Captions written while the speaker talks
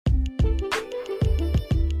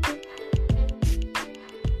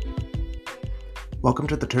Welcome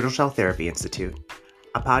to the Turtleshell Therapy Institute,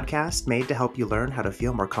 a podcast made to help you learn how to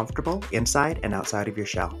feel more comfortable inside and outside of your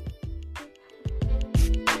shell.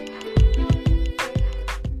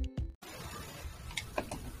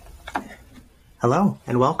 Hello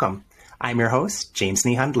and welcome. I'm your host, James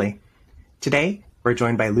Nee Hundley. Today, we're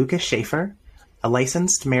joined by Lukas Schafer, a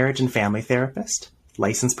licensed marriage and family therapist,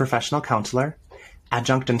 licensed professional counselor,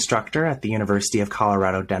 adjunct instructor at the University of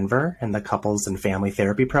Colorado, Denver in the Couples and Family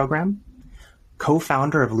Therapy program,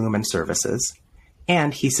 co-founder of Lumen Services,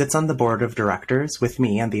 and he sits on the board of directors with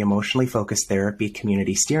me on the Emotionally Focused Therapy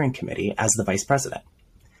Community Steering Committee as the vice president.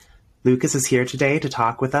 Lukas is here today to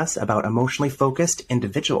talk with us about emotionally focused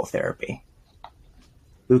individual therapy.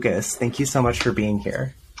 Lukas, thank you so much for being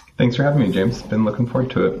here. Thanks for having me, James. Been looking forward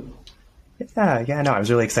to it. Yeah, I was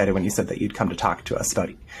really excited when you said that you'd come to talk to us about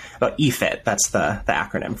EFIT. That's the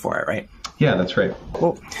acronym for it, right? Yeah, that's right.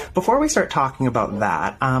 Well, before we start talking about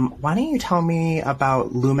that, why don't you tell me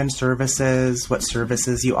about Lumen Services, what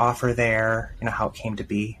services you offer there, how it came to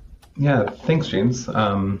be? Yeah, thanks, James.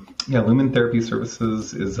 Lumen Therapy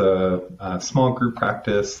Services is a small group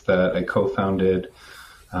practice that I co-founded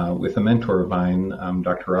with a mentor of mine,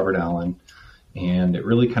 Dr. Robert Allen, and it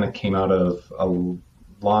really kind of came out of a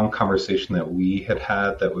long conversation that we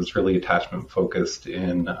had that was really attachment focused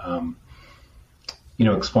in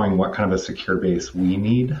exploring what kind of a secure base we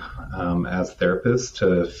need as therapists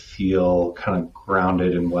to feel kind of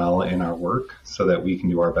grounded and well in our work so that we can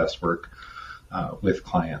do our best work with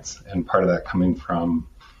clients. And part of that coming from,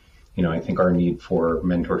 I think our need for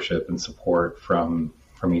mentorship and support from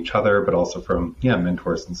each other, but also from,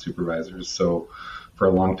 mentors and supervisors. So for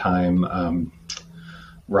a long time,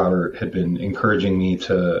 Robert had been encouraging me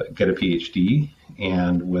to get a PhD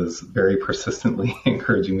and was very persistently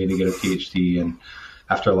encouraging me to get a PhD. And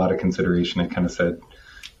after a lot of consideration, I kind of said,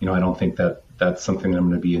 I don't think that that's something that I'm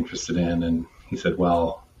going to be interested in. And he said,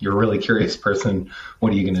 well, you're a really curious person.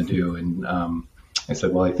 What are you going to do? And I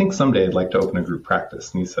said, well, I think someday I'd like to open a group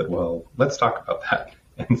practice. And he said, well, let's talk about that.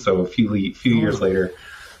 And so a few years later,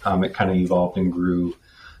 it kind of evolved and grew.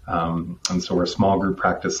 And so we're a small group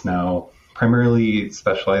practice now, primarily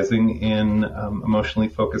specializing in emotionally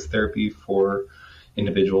focused therapy for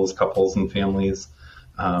individuals, couples, and families.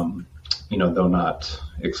 Though not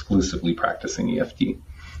exclusively practicing EFT.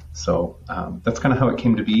 So that's kind of how it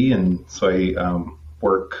came to be. And so I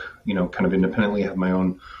work, kind of independently, have my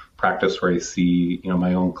own practice where I see,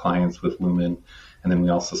 my own clients with Lumen. And then we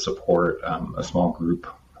also support a small group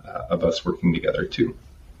of us working together too.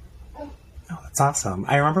 Oh, that's awesome.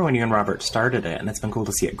 I remember when you and Robert started it, and it's been cool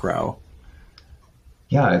to see it grow.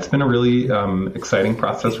 Yeah, it's been a really exciting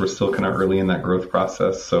process. We're still kind of early in that growth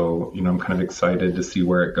process. So, I'm kind of excited to see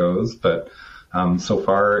where it goes. But so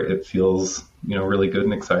far, it feels, really good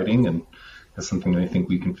and exciting. And it's something that I think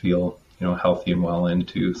we can feel, healthy and well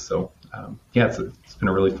into. So, it's been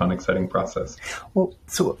a really fun, exciting process. Well,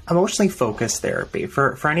 so emotionally focused therapy,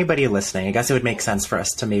 for anybody listening, I guess it would make sense for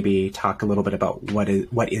us to maybe talk a little bit about what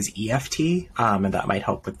is EFT, and that might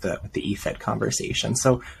help with the EFIT conversation.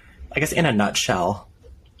 So I guess in a nutshell,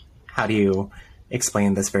 how do you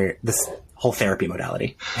explain this whole therapy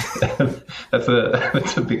modality? That's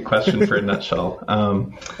a big question for a nutshell.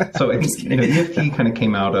 So I think EFT kind of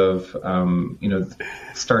came out of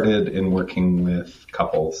started in working with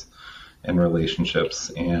couples and relationships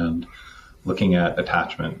and looking at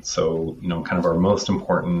attachment. So kind of our most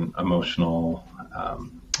important emotional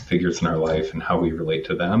figures in our life and how we relate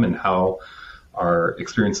to them and how our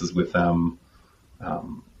experiences with them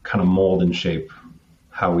kind of mold and shape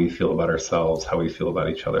how we feel about ourselves, how we feel about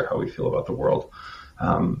each other, how we feel about the world.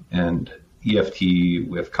 And EFT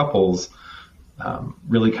with couples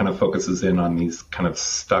really kind of focuses in on these kind of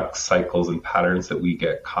stuck cycles and patterns that we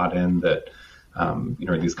get caught in that,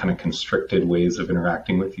 are these kind of constricted ways of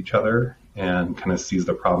interacting with each other, and kind of sees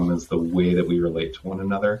the problem as the way that we relate to one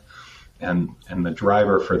another. And the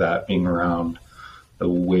driver for that being around the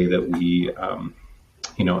way that we,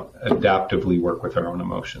 adaptively work with our own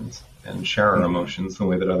emotions and share our emotions the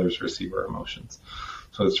way that others receive our emotions.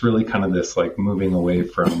 So it's really kind of this like moving away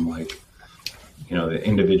from the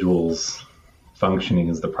individual's functioning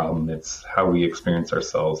is the problem. It's how we experience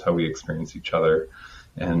ourselves, how we experience each other,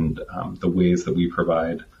 and the ways that we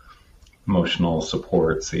provide emotional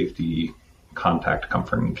support, safety, contact,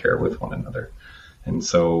 comfort, and care with one another. And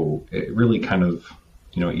so it really kind of,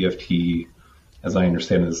 EFT, as I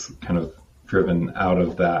understand, is kind of driven out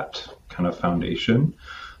of that kind of foundation,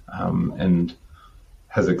 and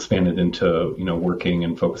has expanded into, working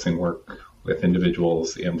and focusing work with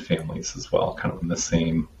individuals and families as well, kind of in the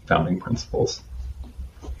same founding principles.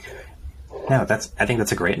 No, I think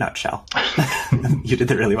that's a great nutshell. You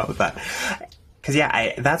did really well with that. Because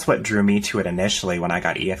that's what drew me to it initially when I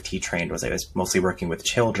got EFT trained. Was I was mostly working with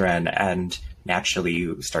children, and naturally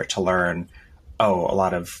you start to learn, a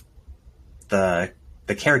lot of the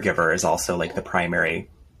caregiver is also like the primary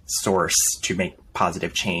source to make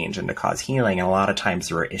positive change and to cause healing. And a lot of times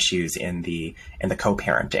there were issues in the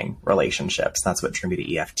co-parenting relationships. That's what drew me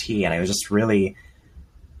to EFT, and I was just really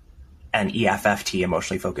an EFFT,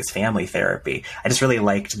 emotionally focused family therapy. I just really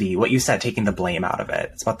liked what you said, taking the blame out of it.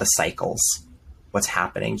 It's about the cycles. What's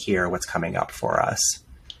happening here, what's coming up for us.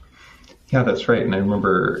 Yeah, that's right. And I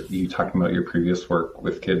remember you talking about your previous work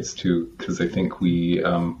with kids too, because I think you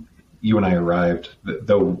and I arrived,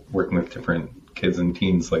 though working with different kids and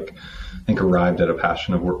teens, arrived at a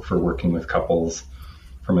passion for working with couples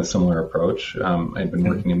from a similar approach. I'd been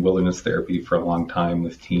working in wilderness therapy for a long time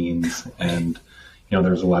with teens, and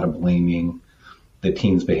there's a lot of blaming the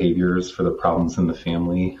teens' behaviors for the problems in the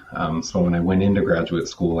family. So when I went into graduate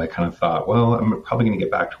school, I kind of thought, well, I'm probably going to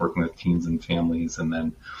get back to working with teens and families. And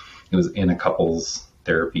then it was in a couples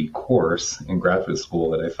therapy course in graduate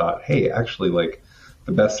school that I thought, hey, actually,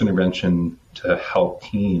 the best intervention to help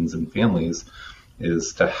teens and families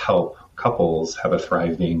is to help couples have a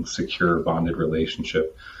thriving, secure, bonded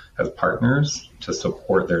relationship as partners to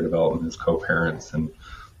support their development as co-parents, and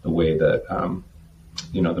the way that,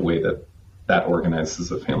 that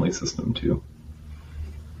organizes a family system too.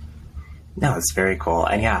 No, it's very cool.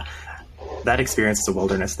 And that experience as a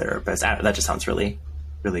wilderness therapist, that just sounds really,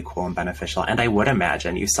 really cool and beneficial. And I would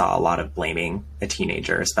imagine you saw a lot of blaming a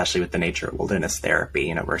teenager, especially with the nature of wilderness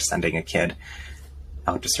therapy. We're sending a kid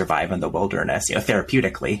out to survive in the wilderness,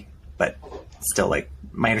 therapeutically, but still,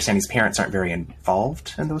 my understanding is parents aren't very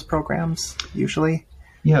involved in those programs usually.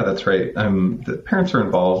 Yeah, that's right. The parents are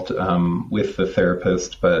involved with the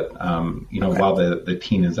therapist, but while the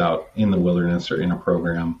teen is out in the wilderness or in a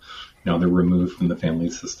program, they're removed from the family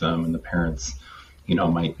system, and the parents,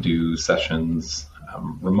 might do sessions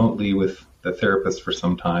remotely with the therapist for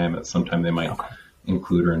some time. At some time, they might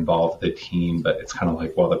include or involve the teen, but it's kind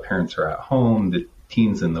of while the parents are at home, the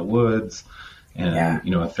teen's in the woods, and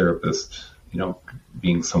a therapist,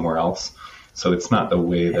 being somewhere else. So it's not the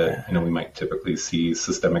way that, we might typically see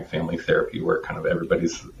systemic family therapy, where kind of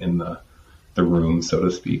everybody's in the room, so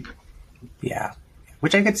to speak. Yeah.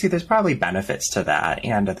 Which I could see there's probably benefits to that.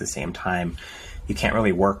 And at the same time, you can't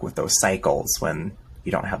really work with those cycles when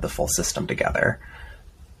you don't have the full system together.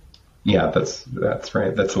 Yeah, that's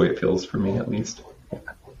right. That's the way it feels for me, at least.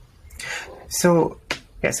 So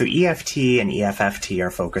EFT and EFFT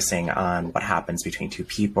are focusing on what happens between two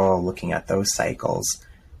people, looking at those cycles.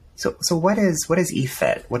 So what is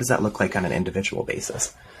EFIT? What does that look like on an individual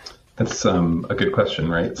basis? That's a good question,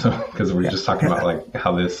 right? So because we're just talking about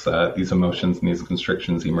how these emotions and these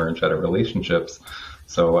constrictions emerge out of relationships.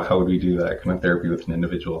 So how would we do that kind of therapy with an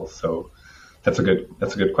individual? So that's a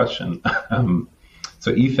good question.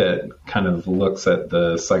 So EFIT kind of looks at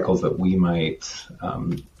the cycles that we might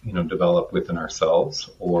develop within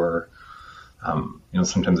ourselves, or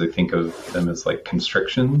sometimes I think of them as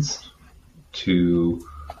constrictions to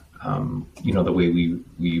the way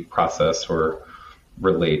we process or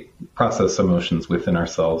process emotions within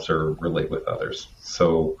ourselves or relate with others.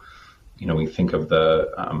 So, we think of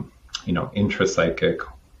the, intrapsychic,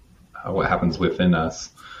 what happens within us,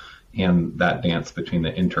 and that dance between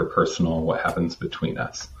the interpersonal, what happens between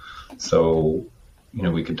us. So,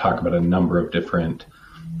 we could talk about a number of different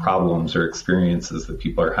problems or experiences that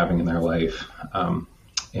people are having in their life,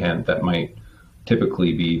 and that might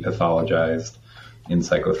typically be pathologized in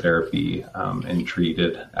psychotherapy and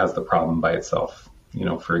treated as the problem by itself.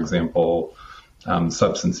 For example,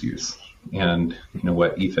 substance use. And,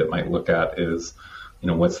 what EFIT might look at is,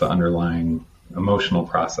 what's the underlying emotional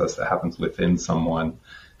process that happens within someone?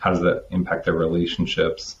 How does that impact their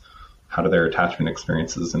relationships? How do their attachment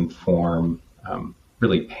experiences inform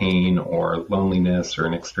really pain or loneliness, or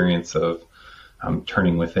an experience of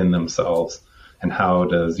turning within themselves? And how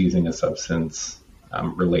does using a substance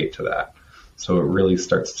relate to that? So it really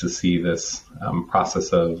starts to see this process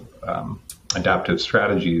of adaptive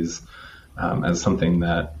strategies as something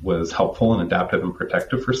that was helpful and adaptive and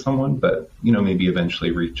protective for someone, but maybe eventually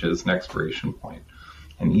reaches an expiration point.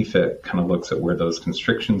 And EFIT kind of looks at where those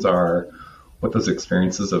constrictions are, what those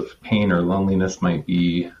experiences of pain or loneliness might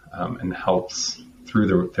be, and helps through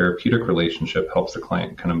the therapeutic relationship, helps the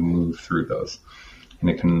client kind of move through those. And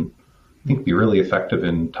it can, I think, be really effective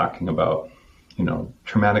in talking about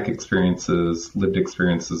traumatic experiences, lived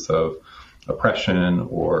experiences of oppression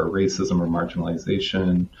or racism or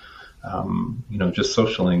marginalization, just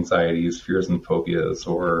social anxieties, fears and phobias,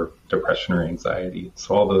 or depression or anxiety.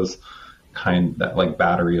 So all those that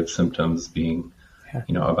battery of symptoms being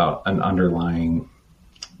about an underlying,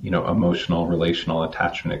 emotional, relational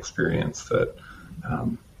attachment experience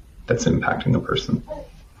that's impacting the person.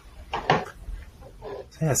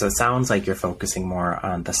 Yeah, so it sounds like you're focusing more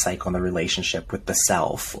on the cycle and the relationship with the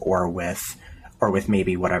self, or with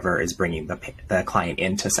maybe whatever is bringing the client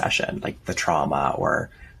into session, like the trauma or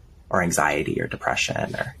anxiety or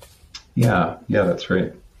depression. Or yeah, that's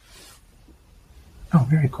right. Oh,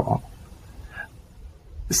 very cool.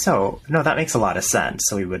 So, no, that makes a lot of sense.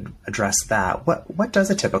 So we would address that. What does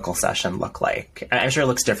a typical session look like? I'm sure it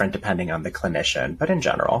looks different depending on the clinician, but in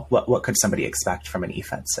general, what could somebody expect from an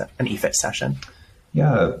EFIT session?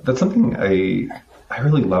 Yeah, that's something I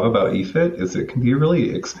really love about EFIT is it can be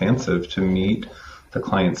really expansive to meet the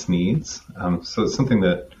client's needs. So it's something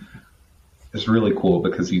that is really cool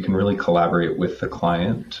because you can really collaborate with the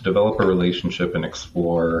client to develop a relationship and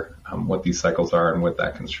explore what these cycles are and what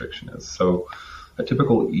that constriction is. So a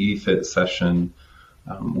typical EFIT session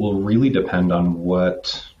will really depend on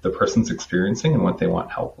what the person's experiencing and what they want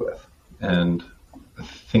help with. And the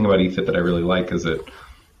thing about EFIT that I really like is it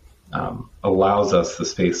allows us the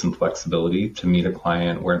space and flexibility to meet a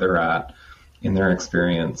client where they're at in their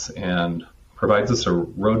experience and provides us a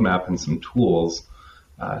roadmap and some tools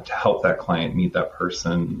to help that client meet that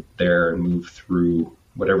person there and move through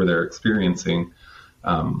whatever they're experiencing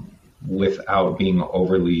without being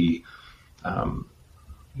overly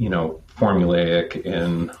formulaic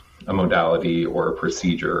in a modality or a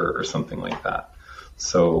procedure or something like that.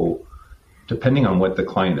 So depending on what the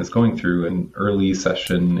client is going through, an early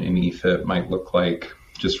session in EFIT might look like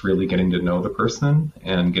just really getting to know the person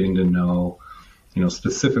and getting to know,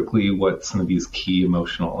 specifically what some of these key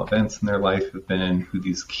emotional events in their life have been, who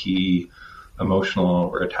these key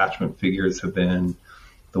emotional or attachment figures have been,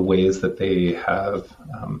 the ways that they have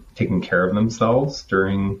taken care of themselves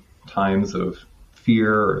during times of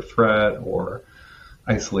fear or threat or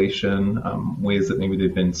isolation, ways that maybe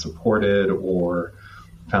they've been supported or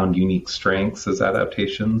found unique strengths as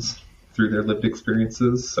adaptations through their lived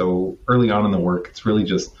experiences. So early on in the work, it's really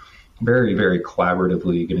just very, very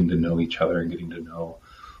collaboratively getting to know each other and getting to know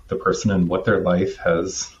the person and what their life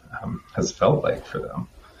has felt like for them,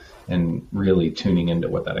 and really tuning into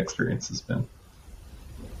what that experience has been.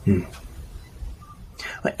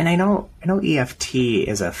 And I know EFT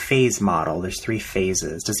is a phase model. There's 3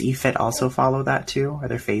 phases. Does EFIT also follow that too? Are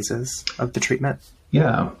there phases of the treatment?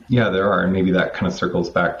 Yeah, there are. And maybe that kind of circles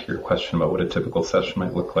back to your question about what a typical session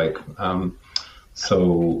might look like.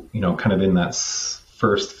 So, kind of in that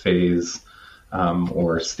first phase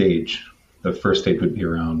or stage, the first stage would be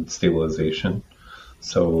around stabilization.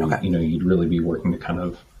 So, okay. You'd really be working to kind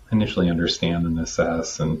of initially understand and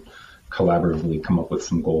assess and collaboratively come up with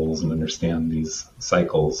some goals and understand these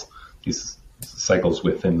cycles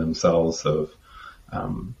within themselves of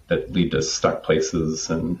that lead to stuck places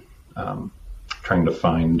and trying to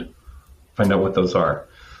find out what those are.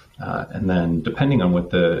 And then depending on what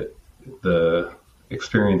the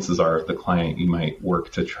experiences are of the client, you might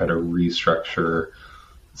work to try to restructure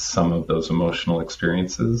some of those emotional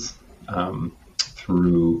experiences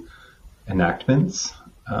through enactments.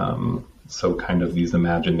 So kind of these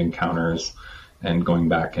imagined encounters and going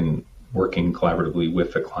back and working collaboratively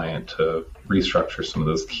with the client to restructure some of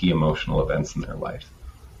those key emotional events in their life.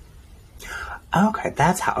 Okay,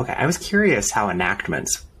 I was curious how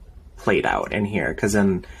enactments played out in here, because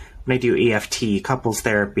when I do EFT, couples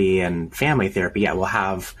therapy, and family therapy, we'll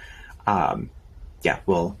have,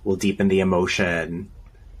 we'll deepen the emotion,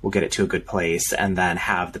 we'll get it to a good place, and then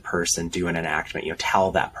have the person do an enactment.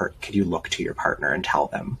 Tell that could you look to your partner and tell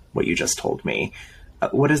them what you just told me?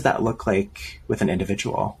 What does that look like with an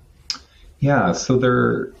individual? Yeah, so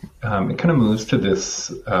it kind of moves to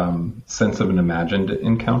this sense of an imagined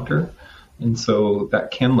encounter. And so that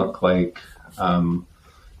can look like,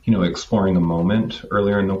 exploring a moment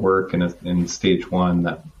earlier in the work. And in stage 1,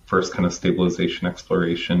 that first kind of stabilization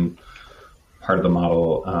exploration part of the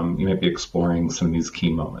model, you might be exploring some of these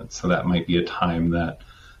key moments. So that might be a time that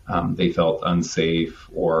they felt unsafe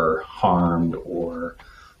or harmed or,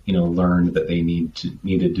 learned that they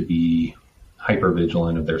needed to be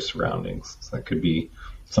hypervigilant of their surroundings. So that could be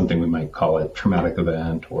something we might call a traumatic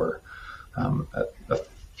event, or a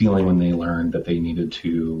feeling when they learned that they needed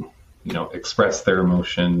to, express their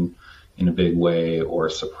emotion in a big way or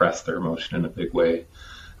suppress their emotion in a big way.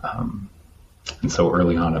 And so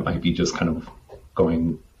early on, it might be just kind of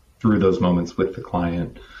going through those moments with the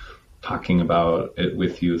client, talking about it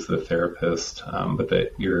with you as the therapist, but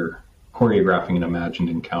that you're choreographing an imagined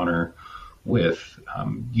encounter with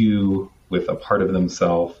you, with a part of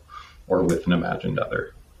themselves, or with an imagined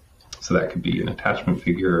other. So that could be an attachment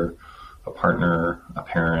figure, a partner, a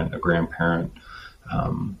parent, a grandparent,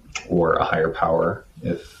 or a higher power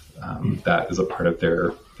if that is a part of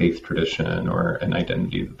their faith tradition or an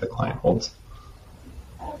identity that the client holds.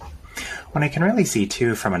 When I can really see,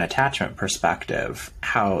 too, from an attachment perspective,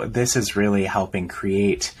 how this is really helping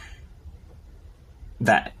create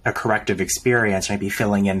a corrective experience, maybe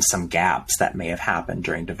filling in some gaps that may have happened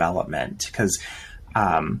during development. Because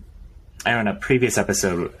in a previous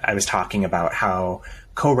episode, I was talking about how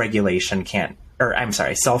self-regulation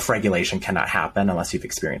cannot happen unless you've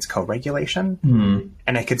experienced co-regulation. Mm-hmm.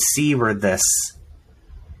 And I could see where this,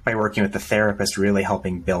 by working with the therapist, really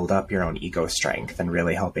helping build up your own ego strength and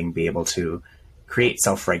really helping be able to create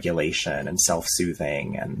self-regulation and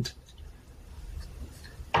self-soothing. And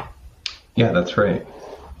yeah, that's right.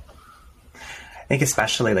 I think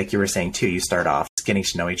especially like you were saying too, you start off getting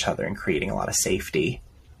to know each other and creating a lot of safety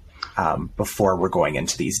before we're going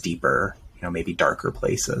into these deeper, maybe darker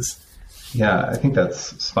places. Yeah, I think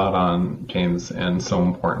that's spot on, James, and so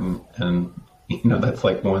important. And, that's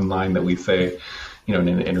like one line that we say, in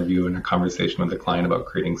an interview, in a conversation with a client about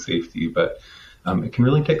creating safety. But it can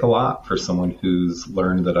really take a lot for someone who's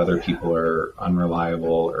learned that other people are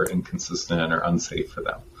unreliable or inconsistent or unsafe for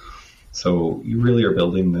them. So you really are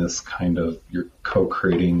building this you're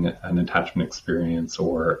co-creating an attachment experience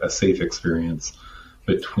or a safe experience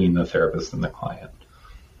between the therapist and the client.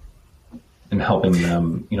 And helping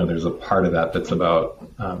them, there's a part of that that's about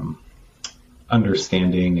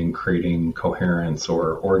understanding and creating coherence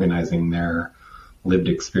or organizing their lived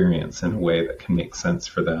experience in a way that can make sense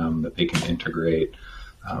for them, that they can integrate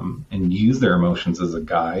and use their emotions as a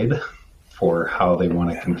guide for how they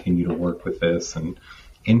want to continue to work with this and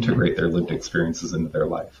integrate their lived experiences into their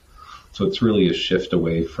life. So it's really a shift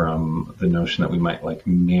away from the notion that we might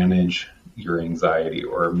manage your anxiety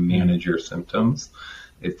or manage your symptoms.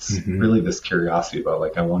 It's really this curiosity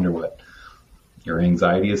about I wonder what your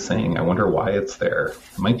anxiety is saying. I wonder why it's there.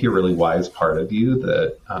 It might be a really wise part of you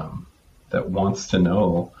that wants to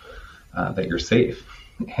know that you're safe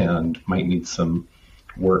and might need some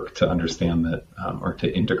work to understand that or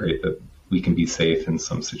to integrate that we can be safe in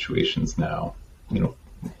some situations now,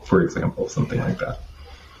 for example, something like that.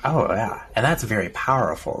 Oh, yeah. And that's very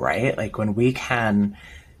powerful, right? Like when we can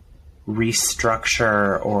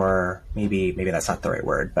restructure, or maybe that's not the right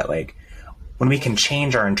word, but when we can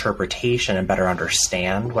change our interpretation and better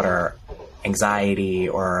understand what our anxiety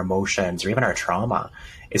or our emotions or even our trauma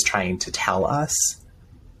is trying to tell us,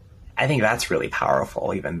 I think that's really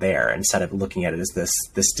powerful even there, instead of looking at it as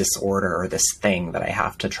this disorder or this thing that I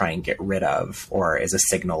have to try and get rid of or is a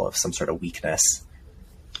signal of some sort of weakness.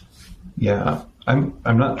 Yeah, I'm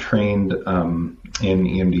not trained in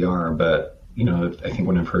EMDR, but I think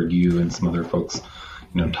when I've heard you and some other folks,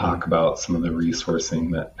 talk about some of the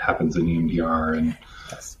resourcing that happens in EMDR and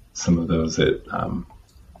some of those, they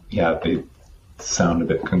sound a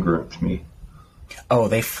bit congruent to me. Oh,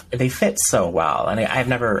 they fit so well, and I've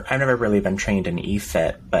never really been trained in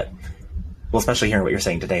EFIT, but especially hearing what you're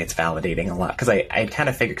saying today, it's validating a lot because I kind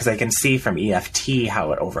of figured, because I can see from EFT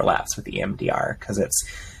how it overlaps with EMDR,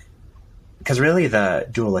 because really the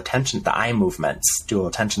dual attention, the eye movements, dual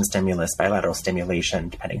attention stimulus, bilateral stimulation,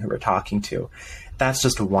 depending who we're talking to, that's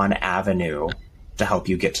just one avenue to help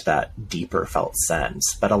you get to that deeper felt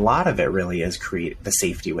sense. But a lot of it really is create the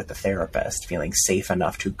safety with the therapist, feeling safe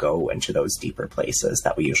enough to go into those deeper places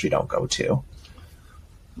that we usually don't go to.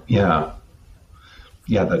 Yeah.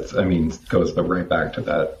 Yeah, goes right back to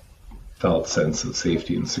that felt sense of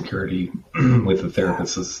safety and security with the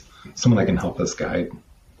therapist as someone that can help us guide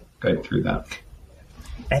through that.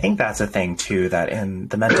 I think that's a thing too, that in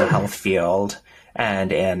the mental health field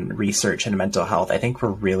and in research in mental health, I think we're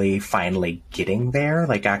really finally getting there,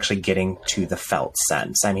 actually getting to the felt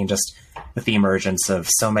sense. Just with the emergence of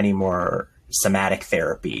so many more somatic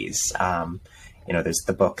therapies, there's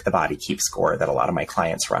the book, The Body Keeps Score, that a lot of my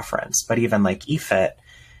clients reference. But even EFIT,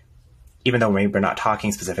 even though maybe we're not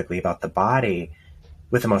talking specifically about the body,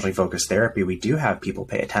 with emotionally focused therapy, we do have people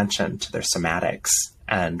pay attention to their somatics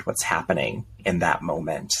and what's happening in that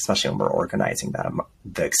moment, especially when we're organizing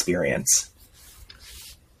the experience.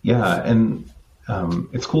 Yeah, and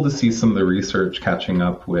it's cool to see some of the research catching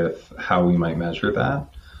up with how we might measure that.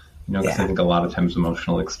 Because I think a lot of times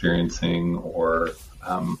emotional experiencing or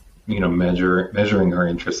measuring our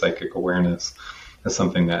intrapsychic awareness is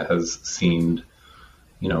something that has seemed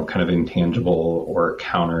kind of intangible or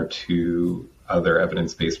counter to other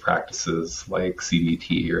evidence-based practices like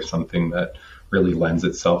CBT or something that really lends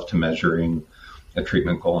itself to measuring a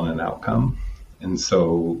treatment goal and an outcome. And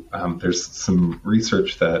so there's some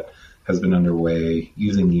research that has been underway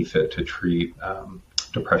using EFIT to treat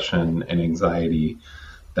depression and anxiety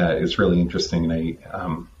that is really interesting. And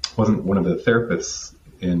wasn't one of the therapists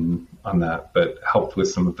in on that, but helped with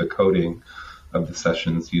some of the coding of the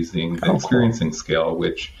sessions using the experiencing scale,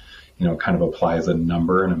 which, kind of applies a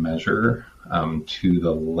number and a measure to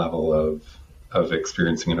the level of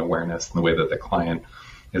experiencing and awareness and the way that the client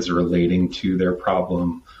is relating to their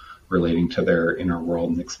problem, relating to their inner world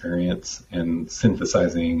and experience, and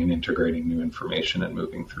synthesizing and integrating new information and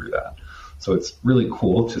moving through that. So it's really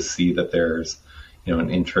cool to see that there's, an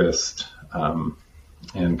interest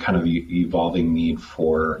and kind of evolving need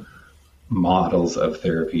for models of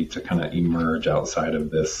therapy to kind of emerge outside of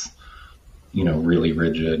this, really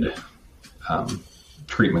rigid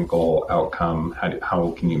treatment goal outcome.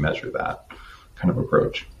 How can you measure that kind of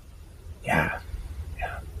approach? Yeah.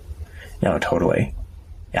 No, totally.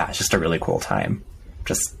 Yeah, it's just a really cool time,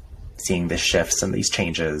 just seeing the shifts and these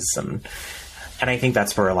changes. And I think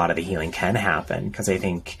that's where a lot of the healing can happen, because I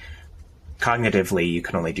think cognitively you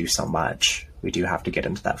can only do so much. We do have to get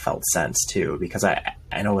into that felt sense too, because I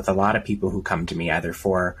know with a lot of people who come to me either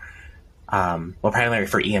for, primarily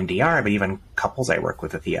for EMDR, but even couples I work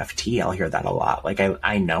with EFT, I'll hear that a lot. Like,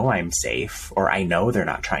 I know I'm safe, or I know they're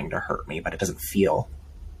not trying to hurt me, but it doesn't feel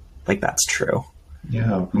like that's true.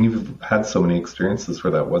 Yeah, when you've had so many experiences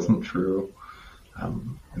where that wasn't true,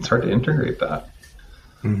 it's hard to integrate that.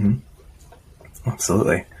 Mm-hmm.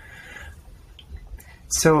 Absolutely.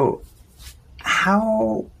 So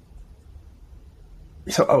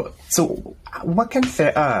what can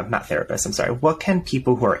not therapists? I'm sorry. What can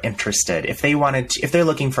people who are interested, if they're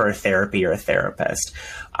looking for a therapy or a therapist,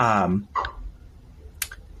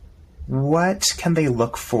 what can they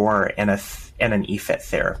look for in an EFIT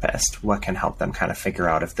therapist? What can help them kind of figure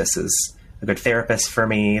out if this is a good therapist for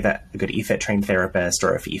me, that a good EFIT trained therapist,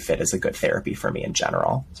 or if EFIT is a good therapy for me in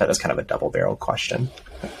general? So that's kind of a double-barreled question.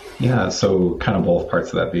 Yeah. So kind of both parts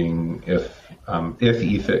of that being if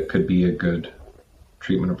EFIT could be a good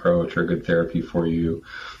treatment approach or a good therapy for you.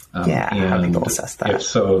 How do people assess that? If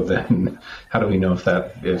so, then how do we know if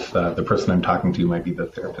the person I'm talking to might be the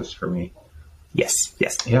therapist for me? Yes.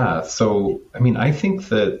 Yeah. So, I think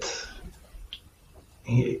that,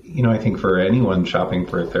 I think for anyone shopping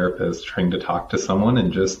for a therapist, trying to talk to someone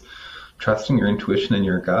and just trusting your intuition and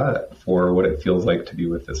your gut for what it feels like to be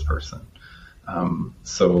with this person.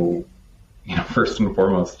 First and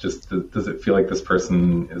foremost, just does it feel like this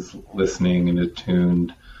person is listening and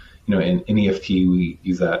attuned? In EFT, we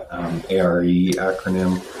use that ARE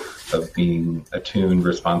acronym of being attuned,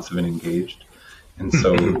 responsive, and engaged. And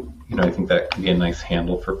so, I think that can be a nice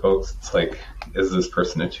handle for folks. It's like, is this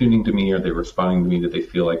person attuning to me? Are they responding to me? Do they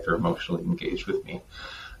feel like they're emotionally engaged with me?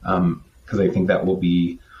 Because I think that will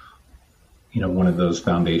be, one of those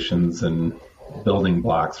foundations and building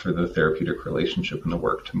blocks for the therapeutic relationship and the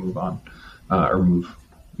work to move on or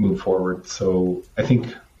move forward. So I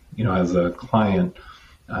think, as a client,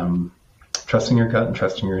 trusting your gut and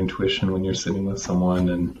trusting your intuition when you're sitting with someone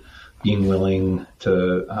and being willing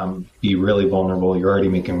to be really vulnerable. You're already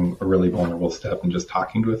making a really vulnerable step and just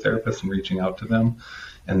talking to a therapist and reaching out to them.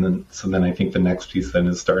 And then I think the next piece then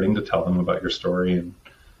is starting to tell them about your story and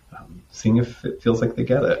seeing if it feels like they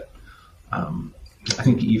get it. I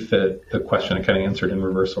think EFIT, the question I kind of answered in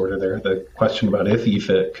reverse order there, the question about if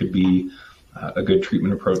EFIT could be a good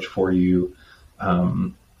treatment approach for you.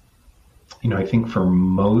 I think for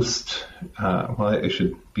most, I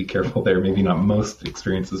should be careful there, maybe not most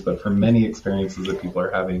experiences, but for many experiences that people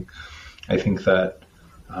are having, I think that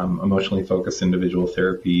emotionally focused individual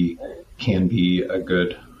therapy can be a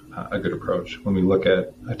good approach. When we look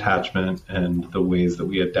at attachment and the ways that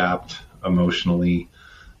we adapt emotionally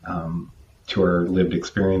to our lived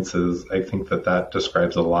experiences, I think that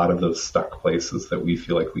describes a lot of those stuck places that we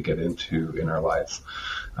feel like we get into in our lives.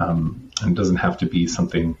 And it doesn't have to be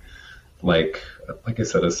something like I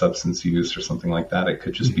said, a substance use or something like that. It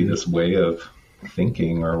could just be this way of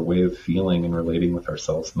thinking or a way of feeling and relating with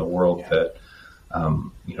ourselves in the world that,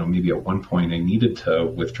 maybe at one point I needed to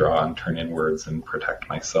withdraw and turn inwards and protect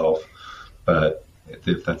myself. But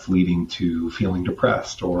if that's leading to feeling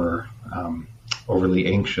depressed or overly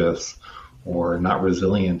anxious or not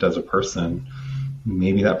resilient as a person,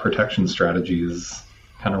 maybe that protection strategy is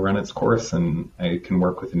kind of run its course, and I can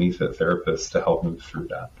work with an EFIT therapist to help move through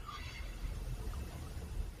that.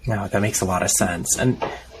 No, that makes a lot of sense. And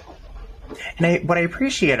what I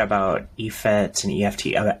appreciate about EFIT and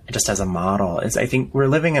EFT just as a model is I think we're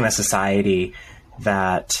living in a society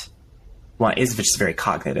that is just very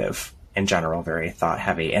cognitive in general, very thought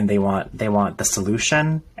heavy, and they want the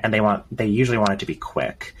solution, and they usually want it to be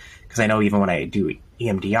quick. Because I know even when I do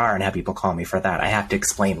EMDR and have people call me for that, I have to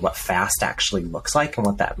explain what fast actually looks like and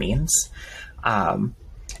what that means,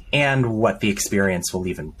 and what the experience will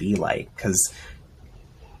even be like. Because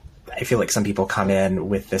I feel like some people come in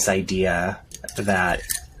with this idea that,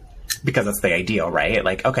 because it's the ideal, right?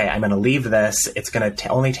 Like, okay, I'm going to leave this. It's going to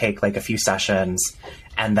only take like a few sessions,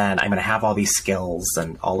 and then I'm going to have all these skills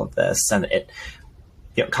and all of this. And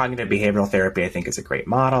cognitive behavioral therapy, I think, is a great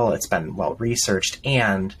model. It's been well researched,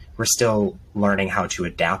 and we're still learning how to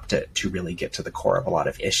adapt it to really get to the core of a lot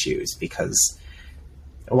of issues. Because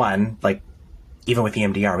one, like even with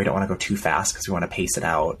EMDR, we don't want to go too fast because we want to pace it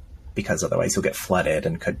out, because otherwise you'll get flooded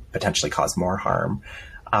and could potentially cause more harm.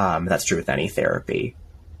 That's true with any therapy.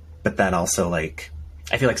 But then also, like,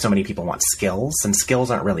 I feel like so many people want skills, and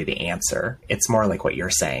skills aren't really the answer. It's more like what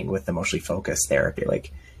you're saying with emotionally focused therapy,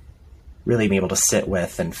 like really being able to sit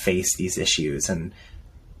with and face these issues and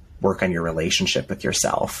work on your relationship with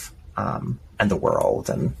yourself and the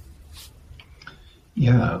world. And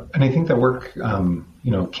yeah, and I think that work,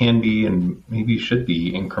 can be and maybe should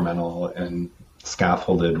be incremental and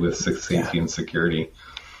scaffolded with safety and security.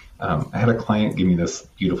 I had a client give me this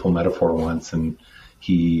beautiful metaphor once, and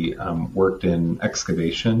he worked in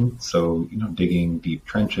excavation, so digging deep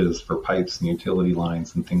trenches for pipes and utility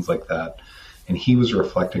lines and things like that. And he was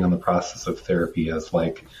reflecting on the process of therapy as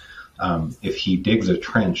like, if he digs a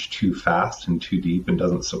trench too fast and too deep and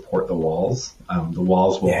doesn't support the walls will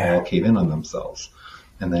all cave in on themselves.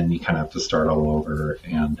 And then you kind of have to start all over.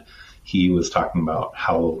 And he was talking about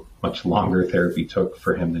how much longer therapy took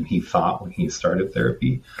for him than he thought when he started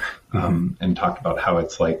therapy. And talked about how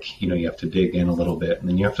it's like, you have to dig in a little bit, and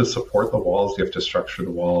then you have to support the walls. You have to structure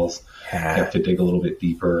the walls. You have to dig a little bit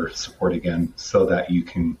deeper, support again, so that you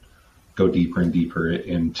can go deeper and deeper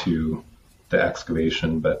into the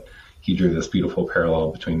excavation. But he drew this beautiful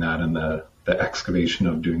parallel between that and the excavation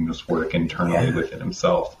of doing this work internally within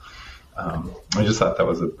himself. I just thought that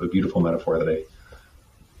was a beautiful metaphor that I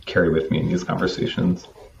carry with me in these conversations.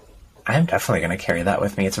 I'm definitely going to carry that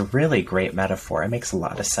with me. It's a really great metaphor. It makes a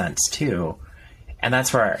lot of sense too. And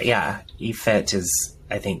that's where, EFIT is,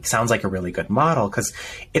 I think, sounds like a really good model, because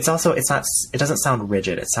it doesn't sound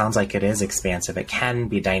rigid. It sounds like it is expansive. It can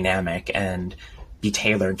be dynamic and be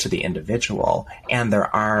tailored to the individual. And it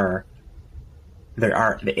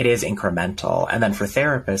is incremental. And then for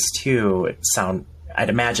therapists too, I'd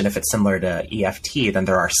imagine if it's similar to EFT, then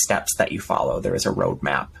there are steps that you follow. There is a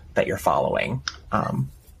roadmap that you're following.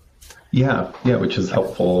 Which is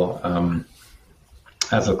helpful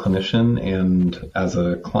as a clinician and as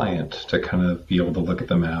a client to kind of be able to look at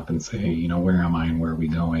the map and say, where am I and where are we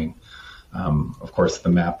going? Of course, the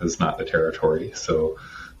map is not the territory. So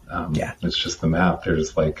it's just the map.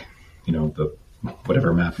 There's like, the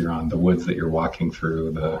whatever map you're on, the woods that you're walking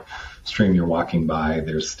through, the stream you're walking by,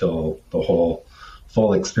 there's still the whole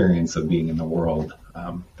full experience of being in the world.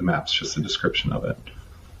 The map's just a description of it.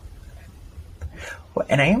 Well,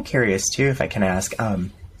 and I am curious too, if I can ask, not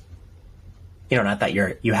that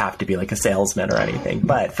you have to be like a salesman or anything,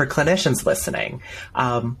 but for clinicians listening,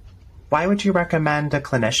 why would you recommend a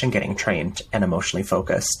clinician getting trained in emotionally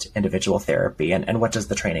focused individual therapy, and what does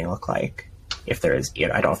the training look like? If there is, I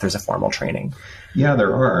don't know if there's a formal training. Yeah,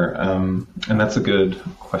 there are. And that's a good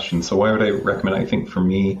question. So why would I recommend? I think for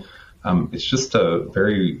me, it's just a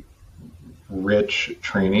very rich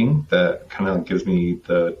training that kind of gives me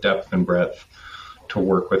the depth and breadth to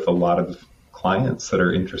work with a lot of clients that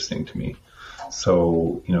are interesting to me.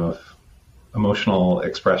 So, if emotional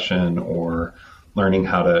expression or learning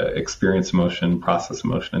how to experience emotion, process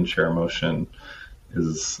emotion, and share emotion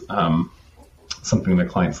is something the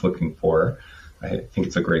client's looking for, I think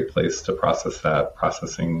it's a great place to process that.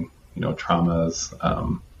 Processing, traumas,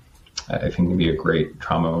 I think can be a great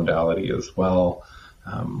trauma modality as well.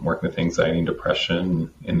 Working with anxiety and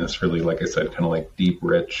depression in this really, like I said, kind of like deep,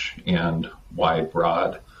 rich, and wide,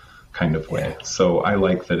 broad kind of way. So I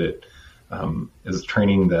like that it is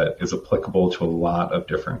training that is applicable to a lot of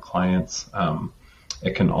different clients.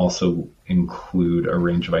 It can also include a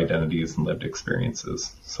range of identities and lived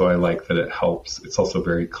experiences. So I like that it helps. It's also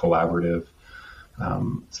very collaborative.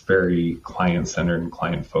 It's very client-centered and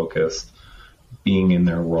client-focused. Being in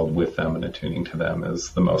their world with them and attuning to them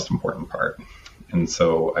is the most important part. And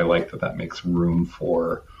so I like that makes room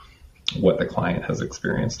for what the client has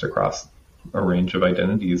experienced across a range of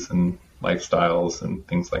identities and lifestyles and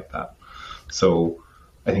things like that. So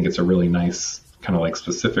I think it's a really nice kind of like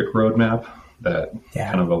specific roadmap that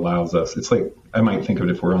kind of allows us. It's like, I might think of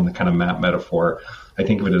it, if we're on the kind of map metaphor, I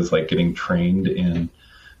think of it as like getting trained in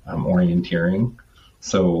orienteering.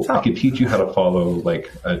 So I could teach you how to follow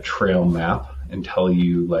like a trail map and tell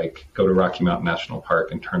you, like, go to Rocky Mountain National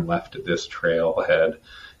Park and turn left at this trailhead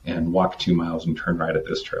and walk 2 miles and turn right at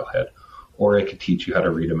this trailhead. Or I could teach you how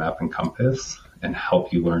to read a map and compass and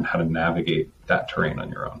help you learn how to navigate that terrain on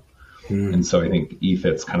your own. And so I think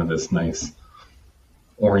EFIT's kind of this nice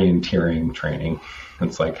orienteering training.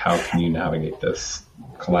 It's like, how can you navigate this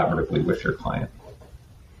collaboratively with your client?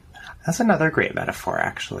 That's another great metaphor,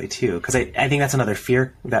 actually, too, because I think that's another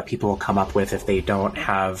fear that people will come up with if they don't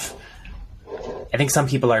have. I think some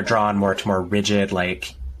people are drawn more to more rigid,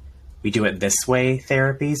 like, we do it this way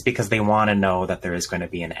therapies because they want to know that there is going to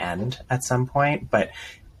be an end at some point. But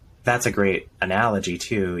that's a great analogy,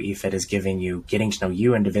 too. EFIT is getting to know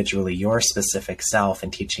you individually, your specific self,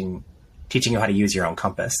 and teaching you how to use your own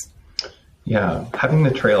compass. Yeah, having the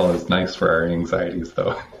trail is nice for our anxieties,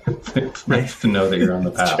 though. It's nice to know that you're on the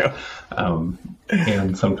path,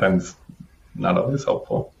 and sometimes not always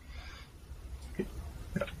helpful.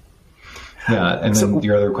 Yeah, and then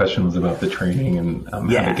your other question was about the training and how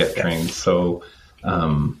to get trained. So,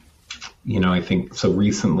 I think so.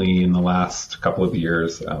 Recently, in the last couple of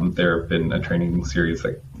years, there have been a training series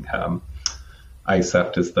like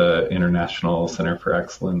ICEFT is the International Center for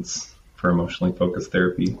Excellence for Emotionally Focused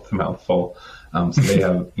Therapy. It's a mouthful. So they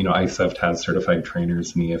have, ICEFT has certified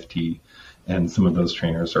trainers in EFT, and some of those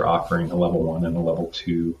trainers are offering a level 1 and a level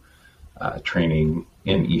 2 training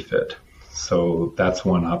in EFIT. So that's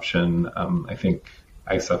one option. I think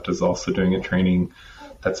ICEFT is also doing a training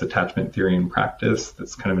that's attachment theory and practice.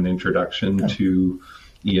 That's kind of an introduction to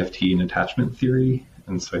EFT and attachment theory.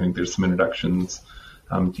 And so I think there's some introductions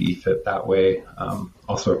to EFIT that way.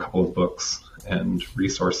 Also a couple of books and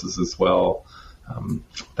resources as well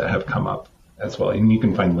that have come up as well. And you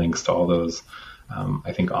can find links to all those,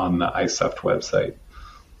 I think, on the ICEFT website.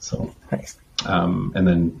 So, nice. And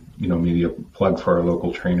then, maybe a plug for our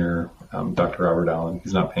local trainer, Dr. Robert Allen.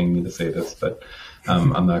 He's not paying me to say this, but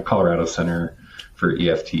on the Colorado Center for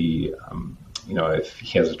EFT, if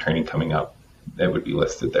he has a training coming up, it would be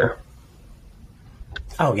listed there.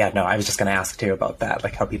 Oh, yeah, no, I was just going to ask too about that,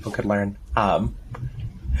 like how people could learn. Well,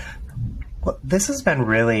 this has been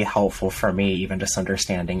really helpful for me, even just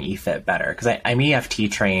understanding EFIT better, because I'm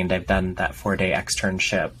EFT trained. I've done that 4-day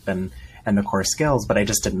externship and the core skills, but I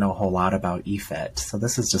just didn't know a whole lot about EFIT. So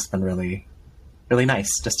this has just been really, really nice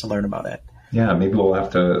just to learn about it. Yeah, maybe we'll have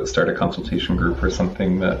to start a consultation group or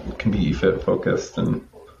something that can be EFIT focused. Oh,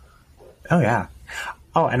 yeah.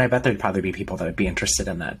 Oh, and I bet there'd probably be people that would be interested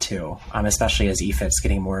in that too, especially as EFIT's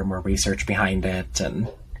getting more and more research behind it. And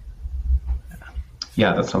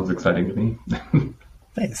yeah, that sounds exciting to me.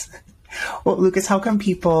 Nice. Well, Lukas, how can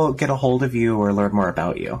people get a hold of you or learn more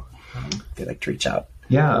about you? They like to reach out.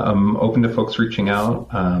 Yeah, I'm open to folks reaching out.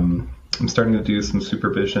 I'm starting to do some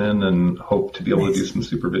supervision and hope to be able to do some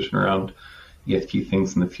supervision around EFT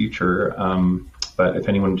things in the future. But if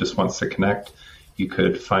anyone just wants to connect, you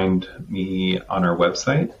could find me on our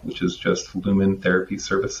website, which is just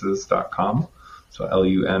lumentherapyservices.com. So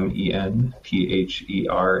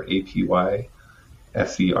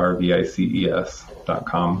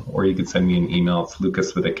lumentherapyservices.com. Or you could send me an email. It's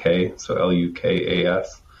Lukas with a K, so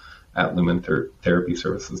Lukas at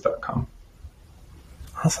lumentherapyservices.com.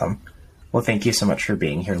 Awesome. Well, thank you so much for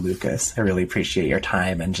being here, Lukas. I really appreciate your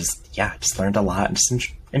time and just learned a lot and just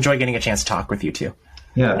enjoy getting a chance to talk with you too.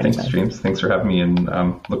 Yeah, anytime. Thanks, James. Thanks for having me, and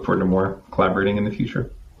look forward to more collaborating in the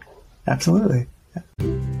future. Absolutely. Yeah.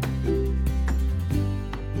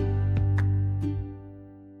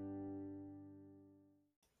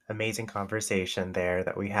 Amazing conversation there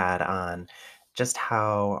that we had on just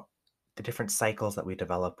how the different cycles that we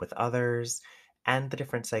develop with others and the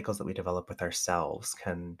different cycles that we develop with ourselves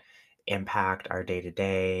can impact our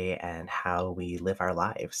day-to-day and how we live our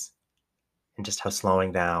lives. And just how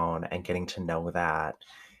slowing down and getting to know that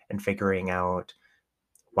and figuring out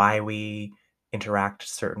why we interact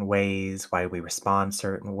certain ways, why we respond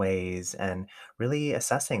certain ways, and really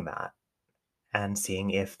assessing that and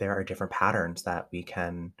seeing if there are different patterns that we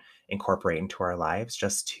can incorporate into our lives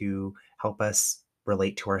just to help us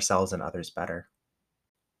relate to ourselves and others better.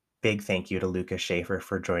 Big thank you to Lukas Schafer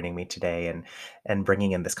for joining me today and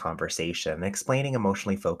bringing in this conversation, explaining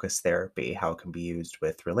emotionally focused therapy, how it can be used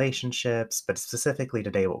with relationships, but specifically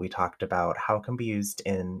today what we talked about, how it can be used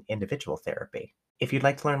in individual therapy. If you'd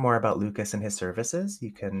like to learn more about Lukas and his services,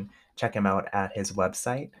 you can check him out at his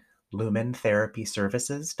website,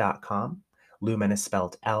 lumentherapyservices.com. Lumen is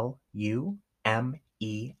spelled Lumen.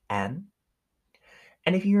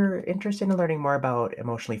 And if you're interested in learning more about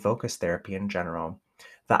emotionally focused therapy in general,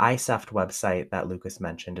 the ICEFT website that Lukas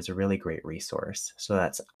mentioned is a really great resource. So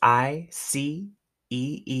that's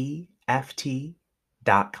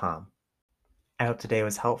ICEEFT.com. I hope today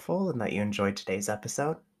was helpful and that you enjoyed today's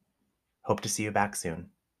episode. Hope to see you back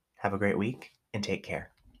soon. Have a great week and take care.